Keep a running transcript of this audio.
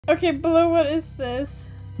Okay, Blue, what is this?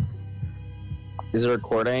 Is it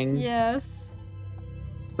recording? Yes.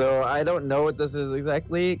 So I don't know what this is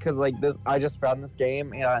exactly, because like this, I just found this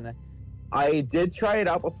game and I did try it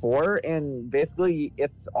out before, and basically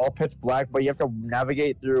it's all pitch black, but you have to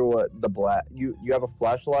navigate through the black. You have a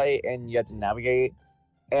flashlight and you have to navigate,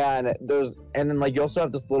 and then like you also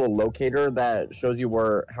have this little locator that shows you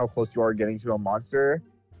how close you are getting to a monster.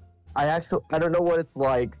 I don't know what it's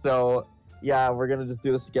like, so yeah, we're gonna just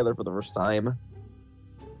do this together for the first time.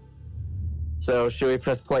 So should we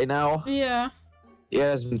press play now? Yeah.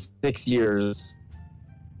 Yeah, it's been 6 years.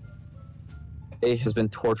 It has been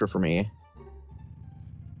torture for me.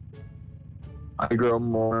 I grow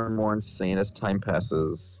more and more insane as time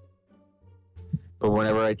passes. But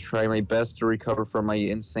whenever I try my best to recover from my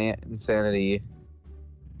insanity,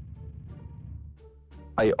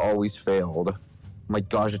 I always failed. My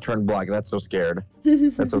gosh, it turned black. That's so scared.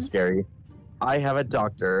 That's so scary. I have a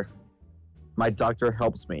doctor. My doctor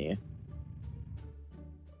helps me.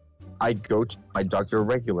 I go to my doctor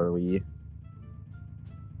regularly.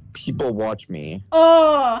 People watch me.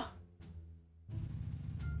 Oh!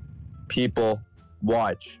 People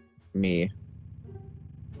watch me.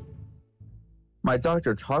 My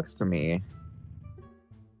doctor talks to me.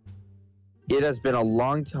 It has been a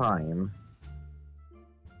long time.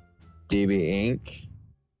 DB Inc.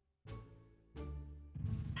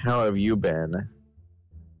 How have you been?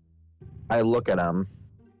 I look at him.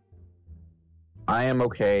 I am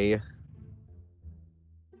okay.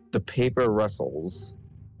 The paper rustles.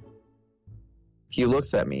 He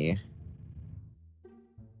looks at me.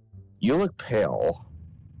 You look pale.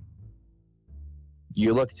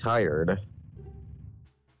 You look tired.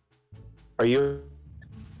 Are you...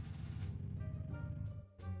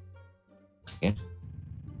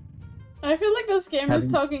 I feel like this game is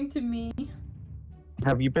talking to me.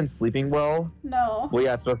 Have you been sleeping well? No. Well,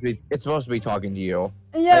 yeah, it's supposed to be talking to you.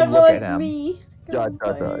 Yeah, And but look like at him. me. 'Cause I'm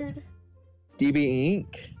tired. DB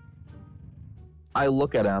Inc. I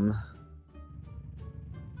look at him.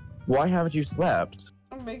 Why haven't you slept?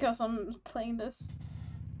 Because I'm playing this.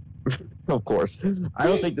 Of course. I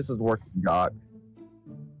don't think this is working, Doc.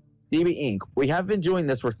 DB Inc. We have been doing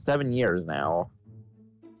this for 7 years now.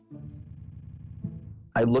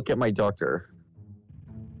 I look at my doctor.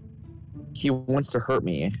 He wants to hurt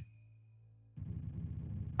me.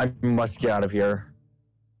 I must get out of here.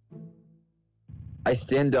 I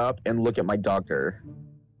stand up and look at my doctor.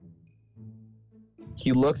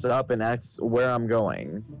 He looks up and asks where I'm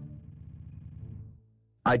going.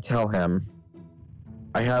 I tell him,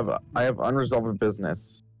 I have unresolved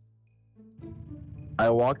business. I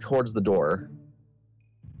walk towards the door.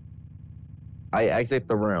 I exit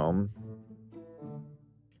the room.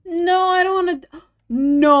 No, I don't want to.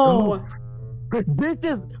 No. This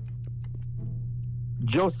is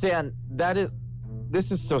Josan.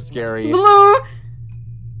 This is so scary. Blue.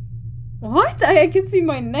 What? I can see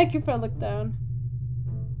my neck if I look down.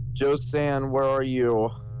 Josan, where are you?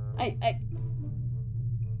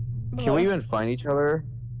 Blue. Can we even find each other?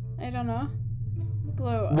 I don't know.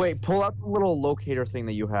 Blue. Wait, pull out the little locator thing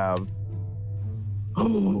that you have.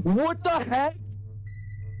 What the heck?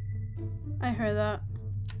 I heard that.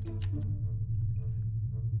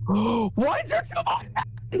 Why is there so much?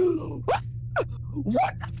 What?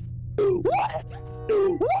 What is this?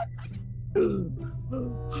 What?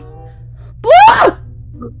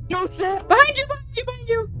 Blue! Joseph! Behind you! Behind you! Behind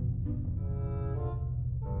you!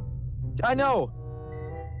 I know.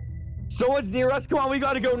 Someone's near us. Come on, we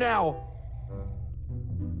gotta go now.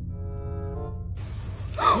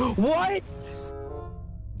 What? Blue,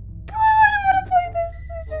 I don't want to play this.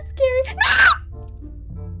 This is too scary. No!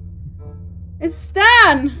 It's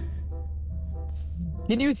Stan!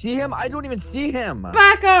 Can you see him? I don't even see him.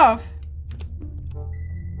 Back off!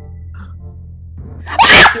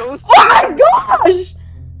 Joseph, Oh my gosh!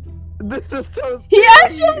 this is so scary. He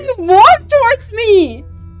actually walked towards me!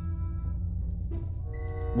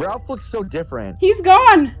 Ralph looks so different. He's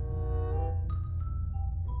gone!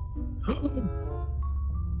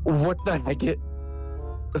 What the heck?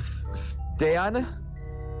 Stan?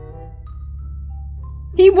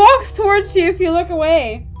 He walks towards you if you look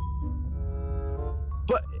away.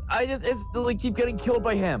 But I just instantly keep getting killed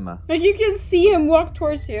by him. Like you can see him walk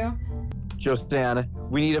towards you. Josan,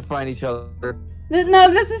 we need to find each other.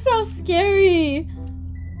 No, this is so scary.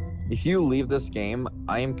 If you leave this game,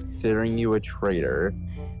 I am considering you a traitor.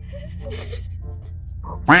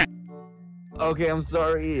 Okay, I'm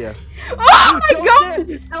sorry. Oh my god!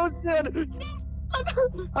 Josan!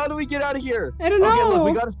 How do we get out of here? I don't know. Okay, look,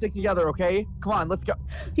 we gotta stick together, okay? Come on, let's go.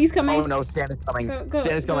 He's coming. Oh no, Stan is coming. Go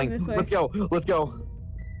Stan is coming. this way. Let's go. Let's go.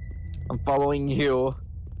 I'm following you.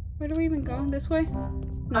 Where do we even go? This way? No.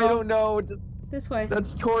 I don't know. Just, this way.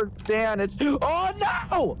 that's towards Dan. It's. Oh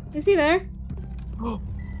no! Is he there?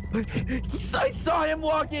 I saw him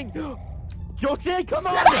walking. Jose, come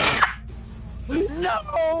on!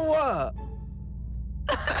 No!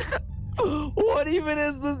 What even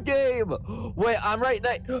is this game? Wait, I'm right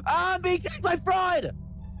next. I'm being chased by fraud.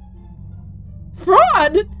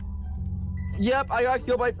 Fraud? Yep, I got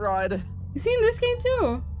killed by fraud. Is he in this game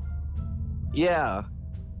too? Yeah.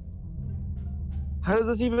 How does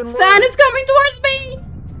this even work? Stan is coming towards me!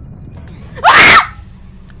 Ah!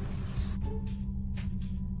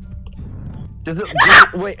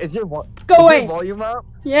 Wait, is your Go away. Your volume up?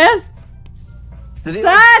 Yes. Does he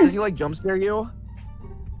Stan! does he like jump scare you?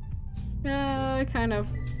 Kind of.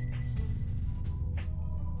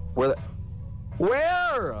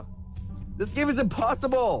 Where? This game is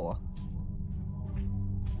impossible.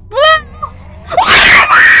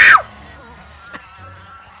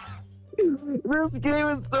 This game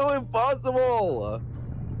is so impossible.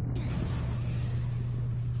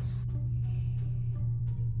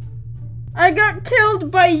 I got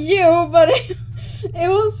killed by you, but it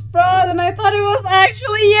was fraud, and I thought it was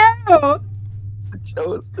actually you.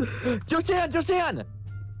 Josan!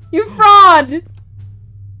 You fraud!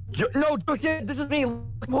 No, Josan, this is me.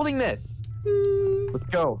 I'm holding this. Let's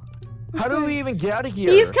go. How do we even get out of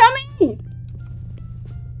here? He's coming!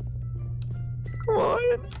 Come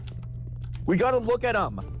on. We gotta look at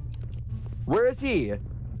him. Where is he?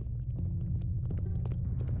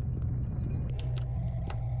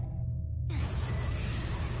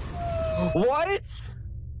 What?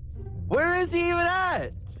 Where is he even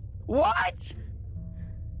at? What?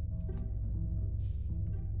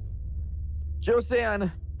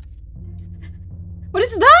 Josan. What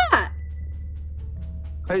is that?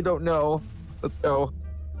 I don't know. Let's go.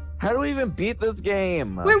 How do we even beat this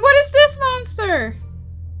game? Wait, what is this monster?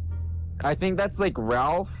 I think that's like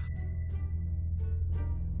Ralph.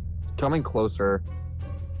 It's coming closer.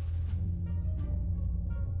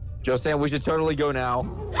 Josan, we should totally go now.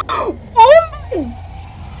 Oh my!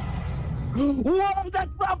 Whoa,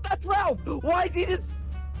 that's Ralph! That's Ralph! Why did he just...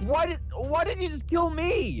 Why did he just kill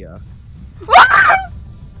me? Ah!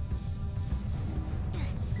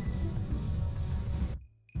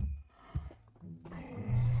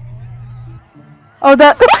 Oh,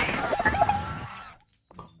 that...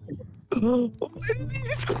 Why did he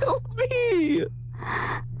just kill me?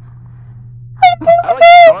 I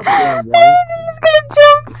just got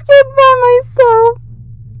jump scared by myself.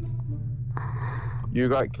 You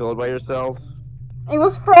got killed by yourself? It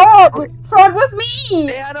was fraud. Okay. Fraud was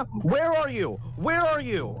me. Anna, where are you? Where are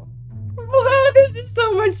you? Well, this is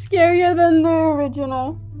so much scarier than the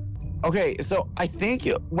original. Okay, so I think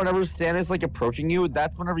whenever Santa's like approaching you,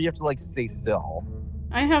 that's whenever you have to like stay still.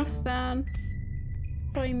 I have Stan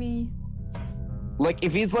by me. Like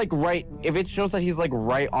if he's like right, if it shows that he's like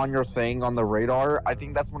right on your thing on the radar, I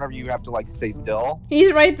think that's whenever you have to like stay still.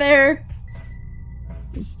 He's right there.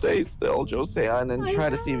 Stay still, Josan, and try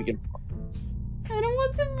to see if we can. I don't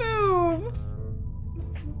want to move.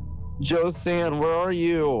 Josan, where are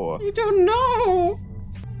you? I don't know.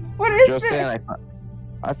 What is this? Josan,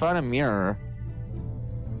 I found a mirror.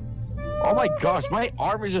 Oh my gosh, my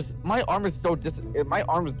arm is so my arm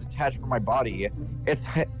is detached from my body. It's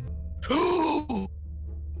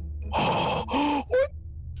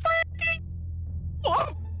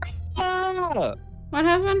What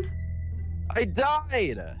happened? I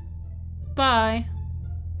died. Bye.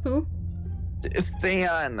 Who?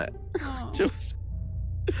 Stan. Oh.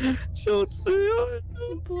 Josan.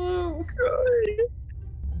 Blue.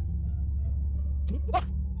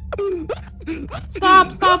 Stop.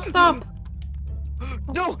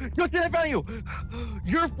 No, Josan, I found you.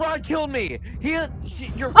 Your fraud killed me.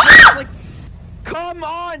 Your fraud, like, come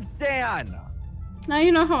on, Stan. Now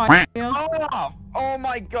you know how I feel. Oh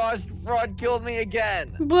my gosh, fraud killed me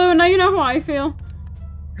again. Blue, now you know how I feel.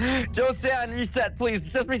 Josan, reset, please.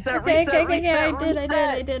 Just reset, okay, reset.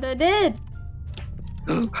 I did.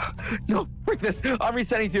 No, frick this. I'm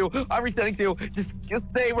resetting too. Just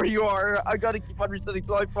stay where you are. I gotta keep on resetting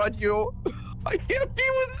till I find you. I can't be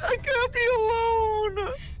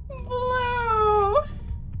alone. Blue.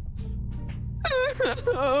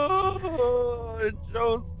 Oh,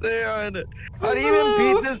 Josan. How do you even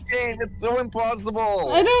beat this game? It's so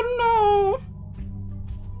impossible. I don't know.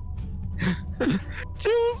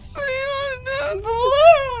 Josan.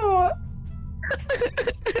 Blue.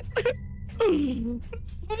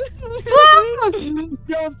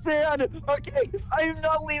 Josan. Okay, I'm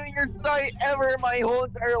not leaving your sight ever my whole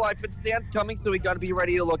entire life. But Stan's coming, so we gotta be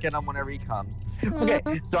ready to look at him whenever he comes. Okay,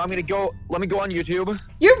 so I'm gonna go. Let me go on YouTube.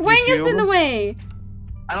 Your wing is in the way.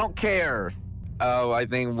 I don't care. Oh, I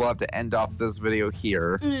think we'll have to end off this video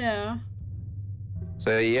here. Yeah.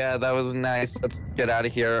 So yeah, that was nice. Let's get out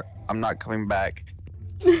of here. I'm not coming back.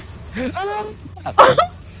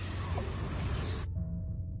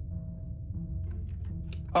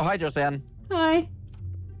 Oh, hi, Josanne. Hi.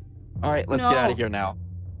 All right, let's get out of here now.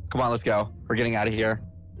 Come on, let's go. We're getting out of here.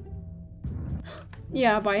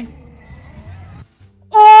 Yeah, bye.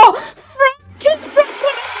 Oh!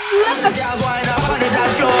 From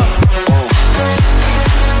left!